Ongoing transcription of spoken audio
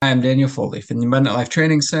am Daniel Foley from the Abundant Life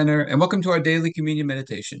Training Center, and welcome to our daily communion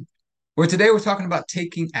meditation, where today we're talking about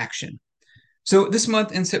taking action. So, this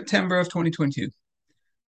month in September of 2022,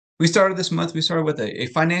 we started with a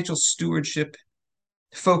financial stewardship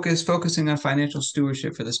focusing on financial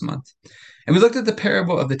stewardship for this month. And we looked at the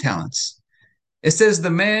parable of the talents. It says the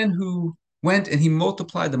man who went and he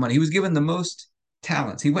multiplied the money, he was given the most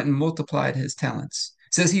talents. He went and multiplied his talents.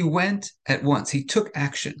 It says he went at once, he took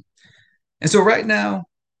action. And so, right now,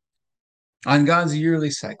 on God's yearly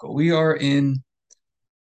cycle, we are in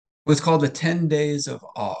what's called the 10 days of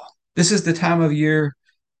awe. This is the time of year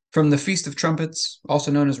from the Feast of Trumpets, also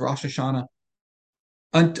known as Rosh Hashanah,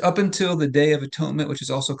 up until the Day of Atonement, which is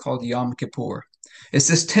also called Yom Kippur. It's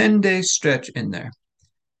this 10-day stretch in there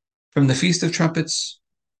from the Feast of Trumpets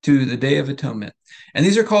to the Day of Atonement. And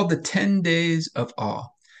these are called the 10 days of awe.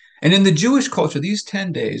 And in the Jewish culture, these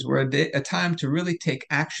 10 days were a time to really take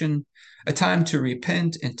action, a time to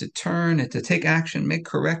repent and to turn and to take action, make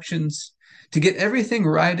corrections, to get everything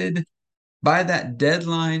righted by that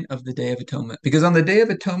deadline of the Day of Atonement. Because on the Day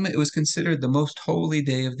of Atonement, it was considered the most holy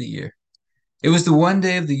day of the year. It was the one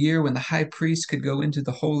day of the year when the high priest could go into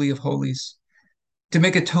the Holy of Holies to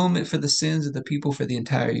make atonement for the sins of the people for the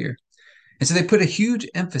entire year. And so they put a huge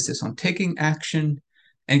emphasis on taking action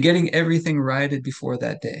and getting everything righted before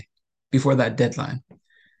that day, before that deadline.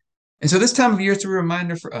 And so this time of year, it's a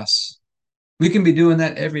reminder for us. We can be doing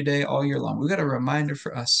that every day, all year long. We've got a reminder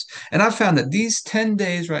for us. And I've found that these 10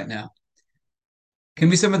 days right now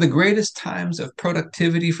can be some of the greatest times of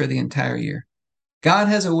productivity for the entire year. God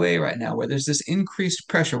has a way right now where there's this increased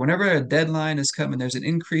pressure. Whenever a deadline is coming, there's an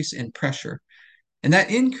increase in pressure. And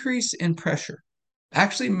that increase in pressure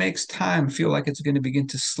actually makes time feel like it's going to begin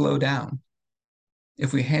to slow down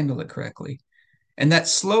if we handle it correctly. And that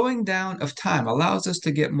slowing down of time allows us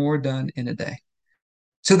to get more done in a day.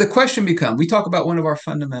 So the question becomes, we talk about one of our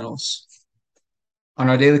fundamentals on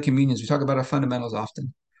our daily communions. We talk about our fundamentals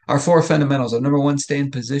often. Our four fundamentals are number one, stay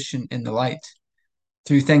in position in the light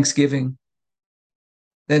through thanksgiving.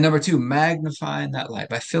 Then number two, magnifying that light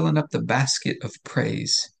by filling up the basket of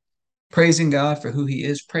praise, praising God for who he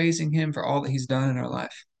is, praising him for all that he's done in our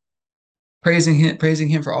life, praising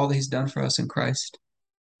him for all that he's done for us in Christ.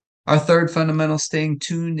 Our third fundamental, staying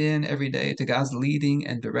tuned in every day to God's leading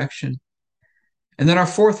and direction. And then our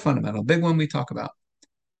fourth fundamental, big one we talk about,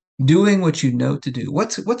 doing what you know to do.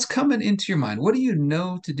 What's coming into your mind? What do you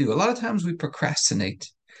know to do? A lot of times we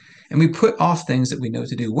procrastinate and we put off things that we know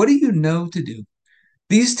to do. What do you know to do?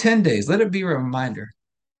 These 10 days, let it be a reminder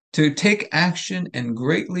to take action and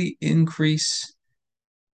greatly increase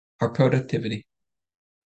our productivity.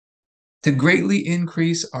 To greatly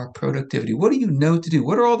increase our productivity. What do you know to do?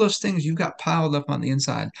 What are all those things you've got piled up on the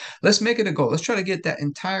inside? Let's make it a goal. Let's try to get that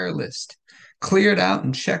entire list cleared out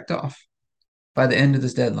and checked off by the end of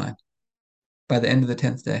this deadline, by the end of the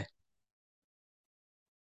 10th day.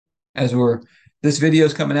 As this video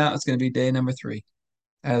is coming out, it's going to be day number 3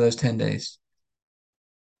 out of those 10 days.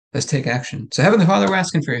 Let's take action. So, Heavenly Father, we're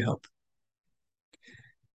asking for your help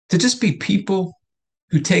to just be people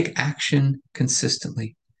who take action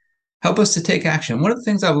consistently. Help us to take action. One of the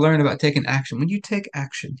things I've learned about taking action, when you take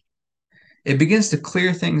action, it begins to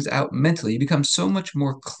clear things out mentally. You become so much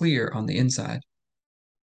more clear on the inside.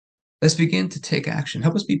 Let's begin to take action.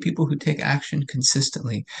 Help us be people who take action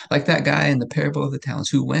consistently, like that guy in the parable of the talents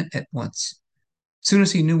who went at once. As soon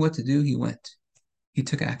as he knew what to do, he went. He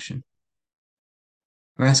took action.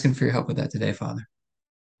 We're asking for your help with that today, Father.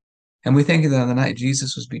 And we thank you that on the night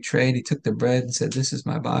Jesus was betrayed, he took the bread and said, "This is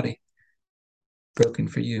my body, broken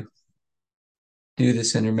for you. Do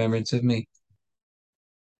this in remembrance of me."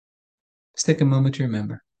 Let's take a moment to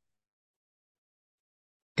remember.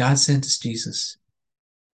 God sent us Jesus.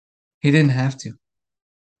 He didn't have to.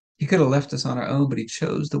 He could have left us on our own, but he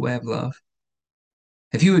chose the way of love.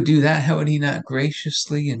 If he would do that, how would he not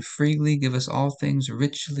graciously and freely give us all things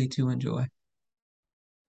richly to enjoy?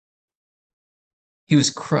 He was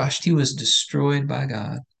crushed. He was destroyed by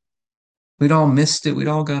God. We'd all missed it. We'd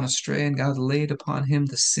all gone astray, and God laid upon him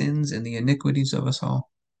the sins and the iniquities of us all.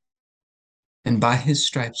 And by his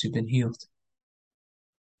stripes, we've been healed.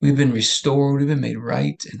 We've been restored. We've been made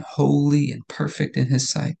right and holy and perfect in his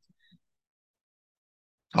sight,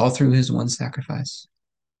 all through his one sacrifice.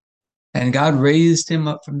 And God raised him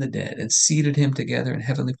up from the dead and seated him together in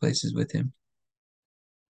heavenly places with him.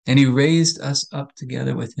 And he raised us up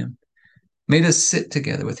together with him, made us sit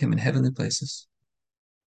together with him in heavenly places,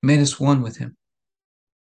 made us one with him.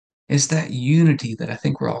 It's that unity that I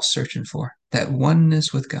think we're all searching for, that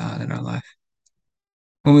oneness with God in our life.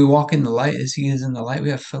 When we walk in the light as he is in the light,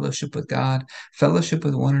 we have fellowship with God, fellowship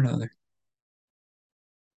with one another.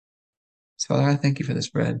 So Father, I thank you for this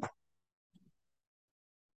bread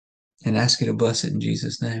and ask you to bless it in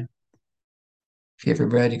Jesus' name. If you have your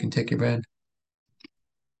bread, you can take your bread.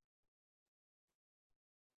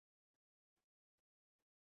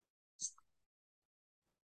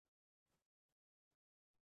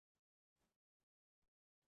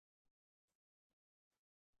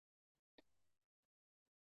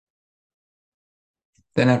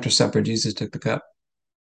 Then after supper, Jesus took the cup.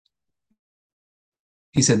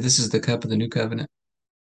 He said, "This is the cup of the new covenant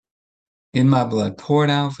in my blood, poured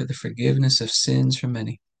out for the forgiveness of sins for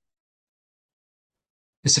many."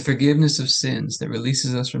 It's the forgiveness of sins that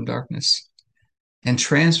releases us from darkness and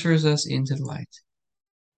transfers us into the light,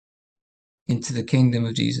 into the kingdom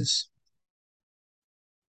of Jesus.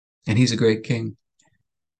 And he's a great king.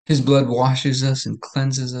 His blood washes us and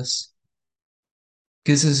cleanses us,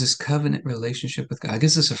 gives us this covenant relationship with God,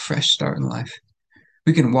 gives us a fresh start in life.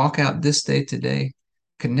 We can walk out this day today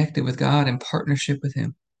connected with God in partnership with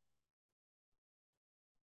him.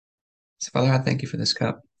 So, Father, I thank you for this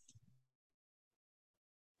cup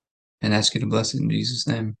and ask you to bless it in Jesus'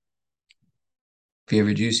 name. If you have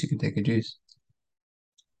a juice, you can take a juice.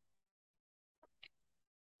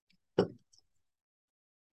 All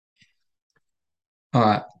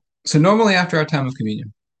right. So normally after our time of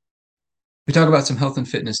communion, we talk about some health and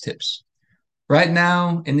fitness tips. Right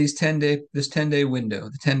now, in this 10-day window,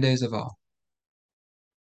 the 10 days of awe,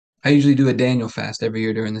 I usually do a Daniel fast every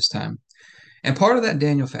year during this time. And part of that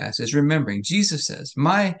Daniel fast is remembering Jesus says,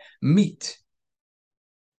 meat,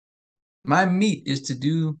 my meat is to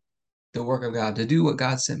do the work of God, to do what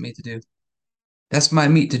God sent me to do. That's my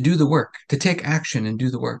meat, to do the work, to take action and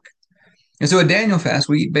do the work. And so a Daniel fast,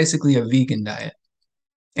 we eat basically a vegan diet.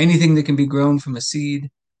 Anything that can be grown from a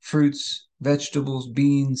seed, fruits, vegetables,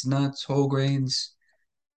 beans, nuts, whole grains,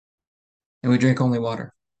 and we drink only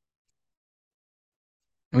water.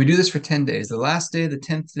 And we do this for 10 days. The last day, the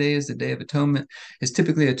 10th day, is the Day of Atonement, is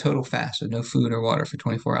typically a total fast with no food or water for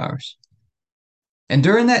 24 hours. And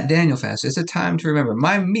during that Daniel fast, it's a time to remember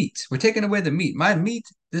my meat. We're taking away the meat. My meat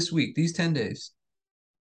this week, these 10 days,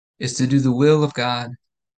 is to do the will of God,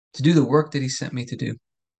 to do the work that he sent me to do,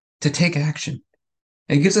 to take action.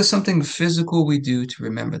 And it gives us something physical we do to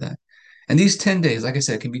remember that. And these 10 days, like I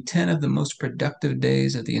said, can be 10 of the most productive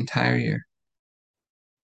days of the entire year.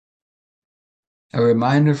 A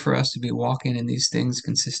reminder for us to be walking in these things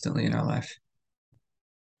consistently in our life.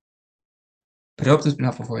 But I hope this has been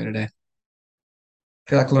helpful for you today.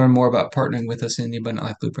 If you'd like to learn more about partnering with us in the Abundant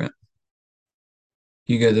Life Blueprint,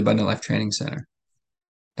 you go to the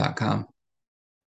AbundantLifeTrainingCenter.com.